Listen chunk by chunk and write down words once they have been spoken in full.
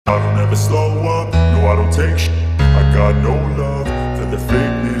never slow up, no I don't take shit. I got no love for the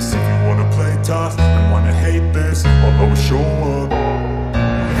fakeness. If you wanna play tough and wanna hate this, I'll always show up.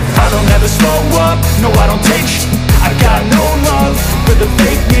 I don't ever slow up, no I don't take shit. I got no love for the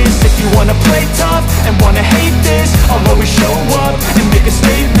fakeness. If you wanna play tough and wanna hate this, I'll always show up and make a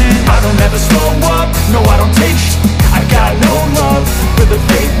statement. I don't ever slow up, no I don't take shit. I got no love for the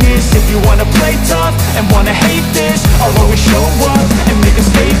fakeness. If you wanna play tough and wanna hate this, I'll always show up and make a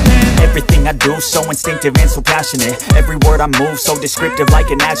statement. Everything I do so instinctive and so passionate. Every word I move so descriptive like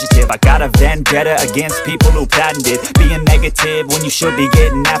an adjective. I got a vendetta against people who patented being negative when you should be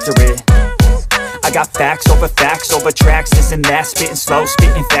getting after it. I got facts over tracks, this and that. Spitting slow,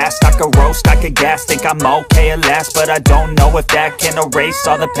 spitting fast. I could roast, I could gas. Think I'm okay at last, but I don't know if that can erase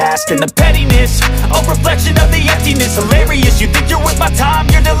all the past. And the pettiness, a reflection of the emptiness. Hilarious, you think you're with my time,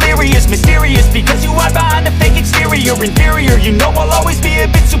 you're delirious. Mysterious, because you hide behind a fake exterior. Inferior, you know I'll always be a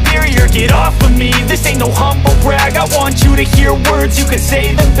bit superior. Get off of me, this ain't no humble brag. I want you to hear words, you can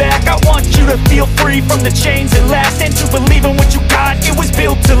say them back. I want you to feel free from the chains that last, and to believe in what you got, it was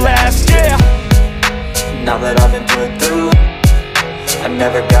built to last, yeah. Now that I've been put through, I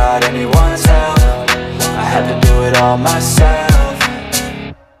never got anyone's help. I had to do it all myself.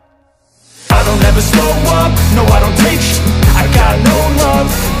 I don't ever slow up, no I don't take shit. I got no love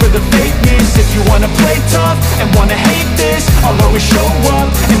for the fakeness. If you wanna play tough and wanna hate this, I'll always show up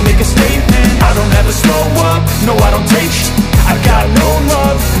and make a statement. I don't ever slow up, no I don't take shit. I got no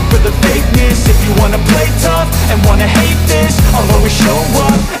love for the fakeness. If you wanna play tough and wanna hate this, I'll always show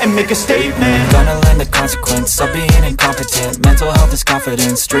up and make a statement. Gonna learn the consequence of being incompetent. Mental health is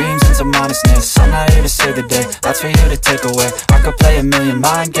confidence, dreams and some honestness. I'm not here to save the day, that's for you to take away. I could play a million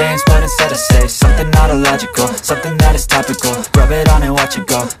mind games, but instead I say something not illogical, something that is topical. Rub it on and watch it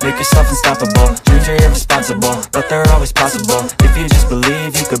go, make yourself unstoppable. Dreams are irresponsible, but they're always possible. If you just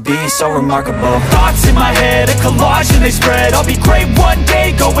believe, you could be so remarkable. Thoughts in my head, a collage and they spread. I'll be great one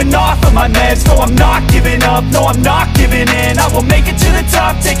day, going off of my meds. No, I'm not giving up, no, I'm not giving in. I will make it to the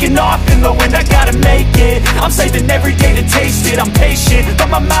top, taking off in the wind. I gotta make it, I'm saving every day to taste it. I'm patient, but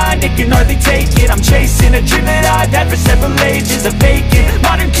my mind, it can hardly take it. I'm chasing a dream that I've had for several ages. A vacant,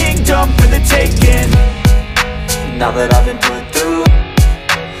 modern kingdom for the taking. Now that I've been put through,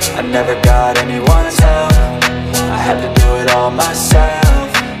 I never got anyone's help. I had to do it all myself.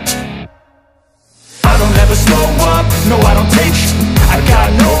 I don't ever slow up, no I don't take shit. I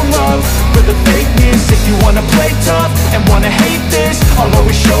got no love for the fakeness. If you wanna play tough and wanna hate this, I'll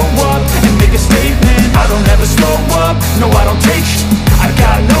always show up and make a statement. I don't ever slow up, no I don't take shit. I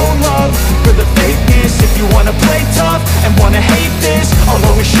got no love for the fakeness. If you wanna play tough and wanna hate this, I'll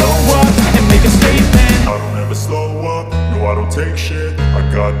always show up and make a statement. I don't ever slow up, no I don't take shit. I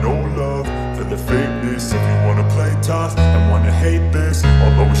got no love for the fakeness. If you wanna play tough and wanna hate this,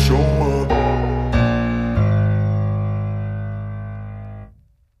 I'll always show up.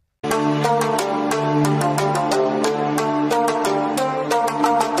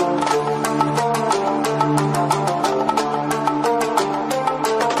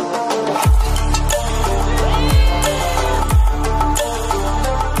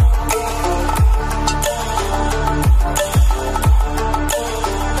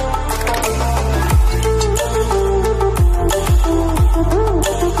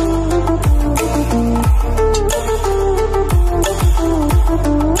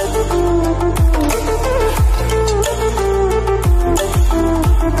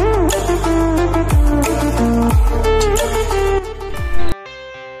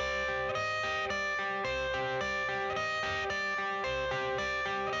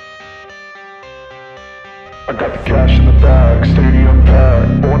 I got the cash in the bag, stadium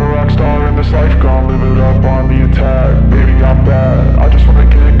packed. Born a rock star in this life, gon' live it up on the attack. Baby, I'm bad, I just wanna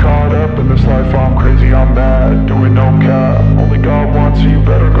get caught up in this life. I'm crazy, I'm mad, doing no cap. Only God wants you,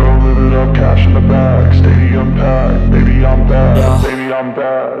 better go live it up. Cash in the bag, stadium packed. Baby, I'm bad, yeah. Baby, I'm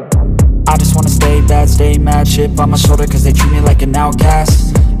bad. I just wanna stay bad, stay mad. Chip on my shoulder cause they treat me like an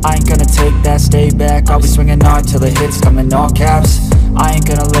outcast. I ain't gonna take that, stay back. I'll be swinging hard till the hits come in all caps. I ain't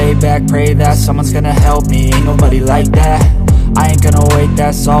gonna lay back, pray that someone's gonna help me. Ain't nobody like that. I ain't gonna wait,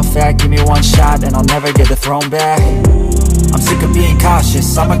 that's all fact. Give me one shot and I'll never get the throne back. I'm sick of being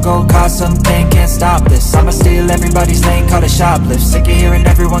cautious, I'ma go cause something, can't stop this. I'ma steal everybody's lane, call it shoplift. Sick of hearing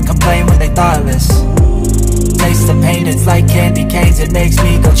everyone complain when they thoughtless. Taste the pain, it's like candy canes. It makes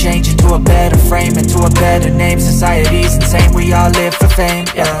me go change into a better frame, into a better name. Society's insane, we all live for fame,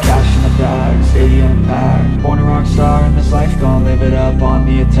 yeah. Cash in the bag, stadium packed. Born a rock star in this life, gon' live it up on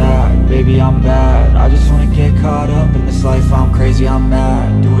the attack. Baby, I'm bad, I just wanna get caught up in this life. I'm crazy, I'm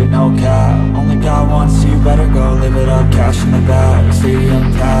mad, do it no cap. Only God wants you, better go live it up. Cash in the bag,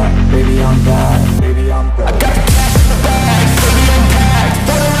 stadium packed. Baby,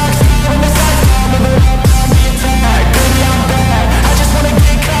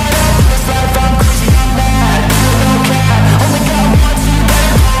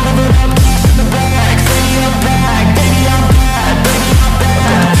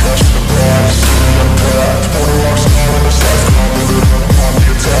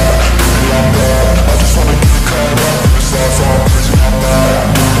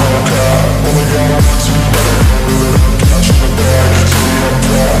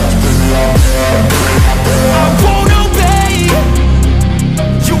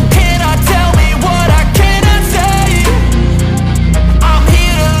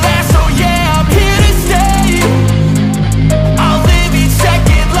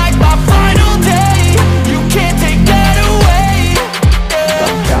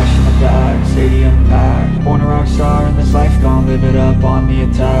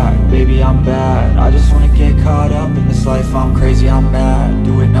 I'm bad. I just wanna get caught up in this life, I'm crazy, I'm mad.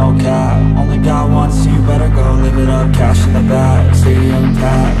 Do it no cap, only got one, so you better go live it up. Cash in the bag, stadium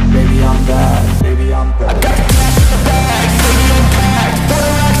packed. Baby, I'm bad, baby, I'm bad. I got cash in the bag, stadium packed. Put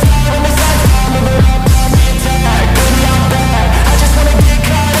a rock star on this life, I'm living up on the attack. Baby, I'm bad, I just wanna get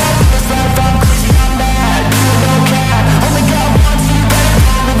caught up in this life, I'm crazy, I'm mad. Do it no cap, only got one, so you better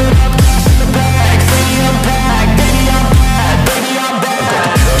go live it up. Cash in the bag, stadium packed. Baby, I'm bad, baby, I'm bad. I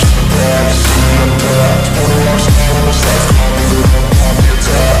got cash in the bag, stadium packed. Put a rock star on this life, I'm living up on the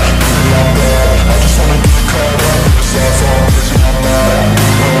attack. Baby, I'm bad, I just wanna get caught up in this life, I'm crazy, I'm mad.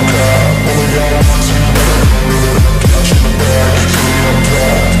 Do it no cap, only got one, so you better go live it up. Cash in the bag, stadium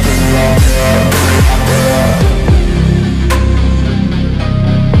packed. Baby, I'm bad, baby, I'm bad.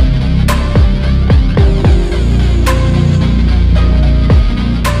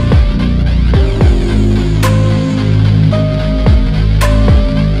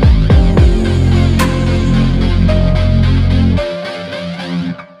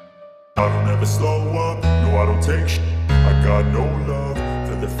 I don't ever slow up, no I don't take shit. I got no love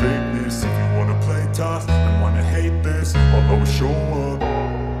for the fakeness. If you wanna play tough and wanna hate this, I'll always show up.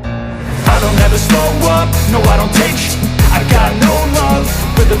 I don't ever slow up, no I don't take shit. I got no love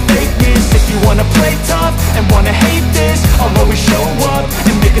for the fakeness. If you wanna play tough and wanna hate this, I'll always show up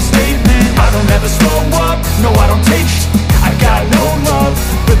and make a statement. I don't ever slow up, no I don't take shit. I got no love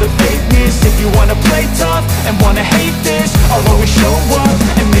for the fakeness. If you wanna play tough and wanna hate this, I'll always show up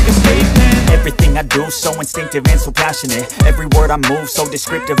and make a statement. Everything I do so instinctive and so passionate. Every word I move so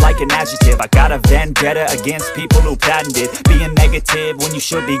descriptive like an adjective. I got a vendetta against people who patented being negative when you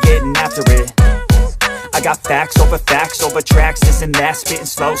should be getting after it. I got facts over tracks, this and that. Spitting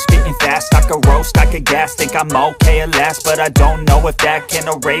slow, spitting fast. I could roast, I could gas. Think I'm okay at last, but I don't know if that can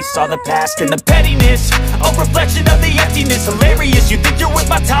erase all the past. And the pettiness, a reflection of the emptiness. Hilarious, you think you're with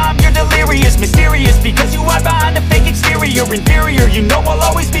my time, you're delirious. Mysterious, because you hide behind a fake exterior. Inferior, you know I'll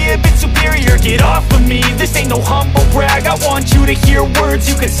always be a bit superior. Get off of me, this ain't no humble brag. I want you to hear words,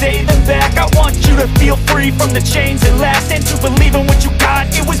 you can say them back. I want you to feel free from the chains that last, and to believe in what you got,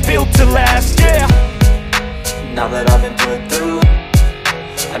 it was built to last, yeah. Now that I've been put through,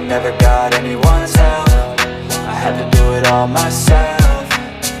 I never got anyone's help. I had to do it all myself.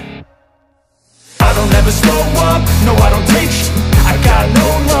 I don't ever slow up, no I don't take shit. I got no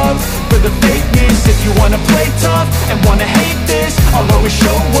love for the fakeness. If you wanna play tough and wanna hate this, I'll always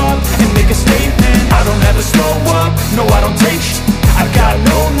show up and make a statement. I don't ever slow up, no I don't take shit. I got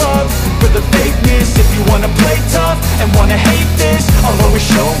no love for the fakeness. If you wanna play tough and wanna hate this, I'll always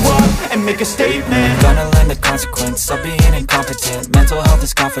show up and make a statement. Gonna learn the consequence of being incompetent. Mental health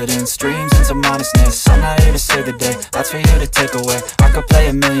is confidence, dreams and some honestness. I'm not here to save the day, that's for you to take away. I could play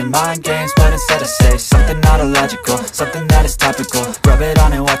a million mind games, but instead I say something not illogical, something that is topical. Rub it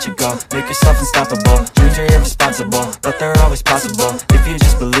on and watch it go, make yourself unstoppable. Dreams are irresponsible, but they're always possible. If you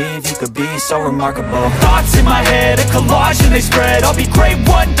just believe, you could be so remarkable. Thoughts in my head, a collage and they spread. I'll be great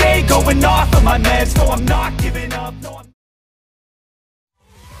one day, going off of my meds. No, I'm not giving up, no, I'm